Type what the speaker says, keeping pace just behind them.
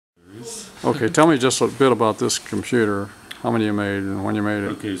Okay, tell me just a bit about this computer. How many you made and when you made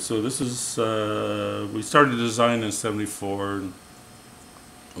it? Okay, so this is, we started design in '74. And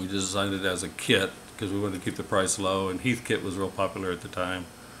we designed it as a kit because we wanted to keep the price low, and Heathkit was real popular at the time.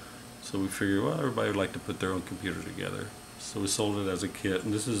 So we figured, well, everybody would like to put their own computer together. So we sold it as a kit,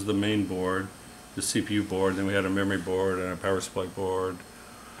 and this is the main board, the CPU board, then we had a memory board and a power supply board.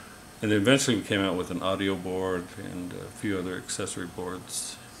 And then eventually we came out with an audio board and a few other accessory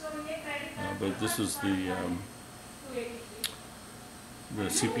boards. But this is the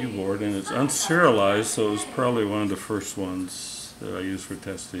CPU board, and it's unserialized, so it's probably one of the first ones that I used for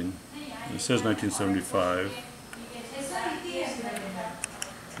testing. It says 1975.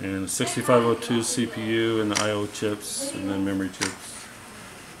 And 6502 CPU and the I/O chips, and then memory chips.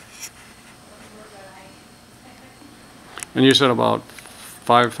 And you said about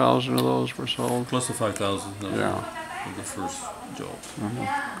 5,000 of those were sold? Plus the 5,000 yeah. of the first Jolt.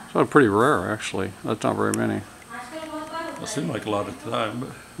 So pretty rare, actually. That's not very many. It seemed like a lot at the time.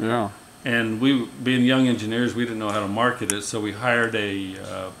 But yeah. And we, being young engineers, we didn't know how to market it, so we hired a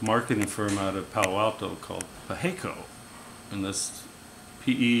marketing firm out of Palo Alto called Paheco. And this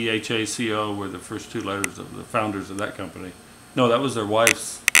P-E-H-A-C-O were the first two letters of the founders of that company. No, that was their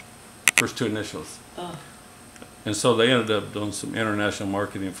wife's first two initials. Oh. And so they ended up doing some international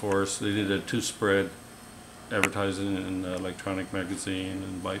marketing for us. They did a 2-spread advertising in Electronic Magazine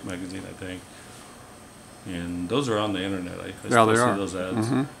and Byte Magazine, I think. And those are on the internet. I still see those ads.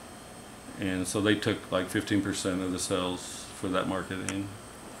 And so they took like 15% of the sales for that marketing.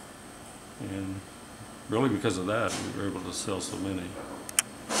 And really because of that, we were able to sell so many.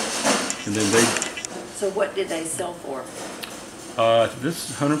 And then they... So what did they sell for? This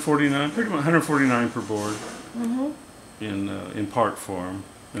is 149, pretty much 149 per board in part form.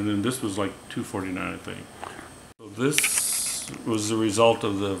 And then this was like 249, I think. So this was the result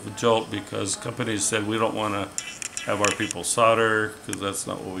of the Jolt because companies said we don't want to have our people solder because that's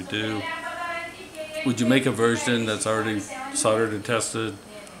not what we do. Would you make a version that's already soldered and tested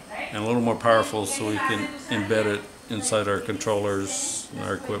and a little more powerful so we can embed it inside our controllers and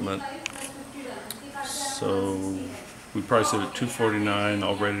our equipment? So we priced it at $249,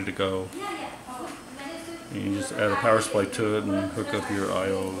 all ready to go. And you just add a power supply to it and hook up your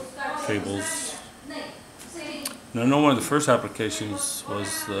I/O cables. And I know one of the first applications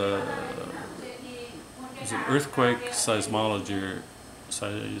was an earthquake seismologist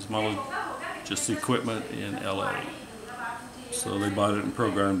equipment in LA. So they bought it and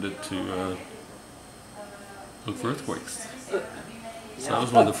programmed it to look for earthquakes. So that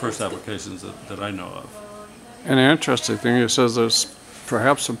was one of the first applications that I know of. And the interesting thing, it says there's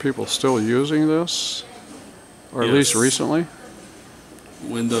perhaps some people still using this, or at least recently.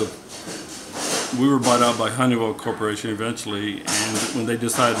 When we were bought out by Honeywell Corporation eventually, and when they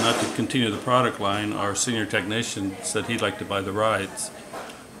decided not to continue the product line, our senior technician said he'd like to buy the rights.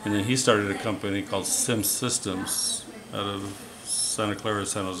 And then he started a company called SIM Systems out of Santa Clara,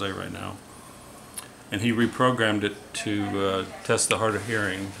 San Jose right now. And he reprogrammed it to test the hard of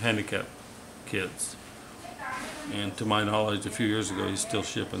hearing handicapped kids. And to my knowledge, a few years ago, he's still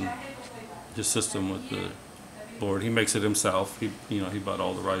shipping his system with the board. He makes it himself. He bought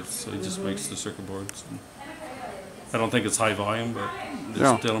all the rights, so he just makes the circuit boards. And I don't think it's high volume, but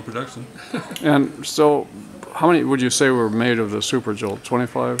it's still in production. And so, how many would you say were made of the Super Jolt?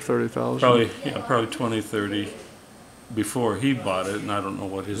 25, 30,000? Probably 20, 30 before he bought it, and I don't know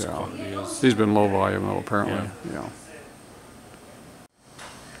what his quantity is. He's been low volume though, apparently. Yeah.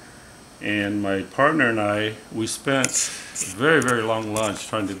 And my partner and I, we spent a very, very long lunch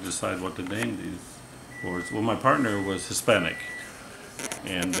trying to decide what to name these boards. Well, my partner was Hispanic,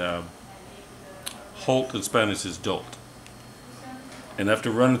 and Holt in Spanish is Jolt. And after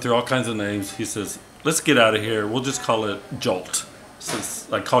running through all kinds of names, he says, let's get out of here. We'll just call it Jolt, since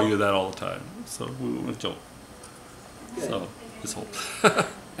I call you that all the time. So we went with Jolt. So it's Holt.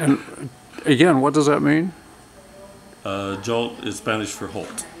 And again, what does that mean? Jolt is Spanish for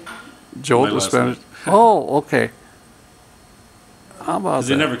Holt. Jolt is Spanish. Oh, okay. How about that? Because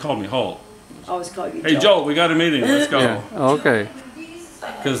they never called me Holt. I always call you Hey, Jolt, we got a meeting. Let's go. Yeah. Okay.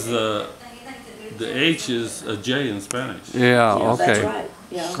 Because the H is a J in Spanish. Yeah, okay. That's right.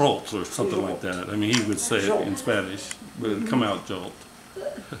 Yeah. Jolt or something like that. I mean, he would say it in Spanish, but it'd come out Jolt.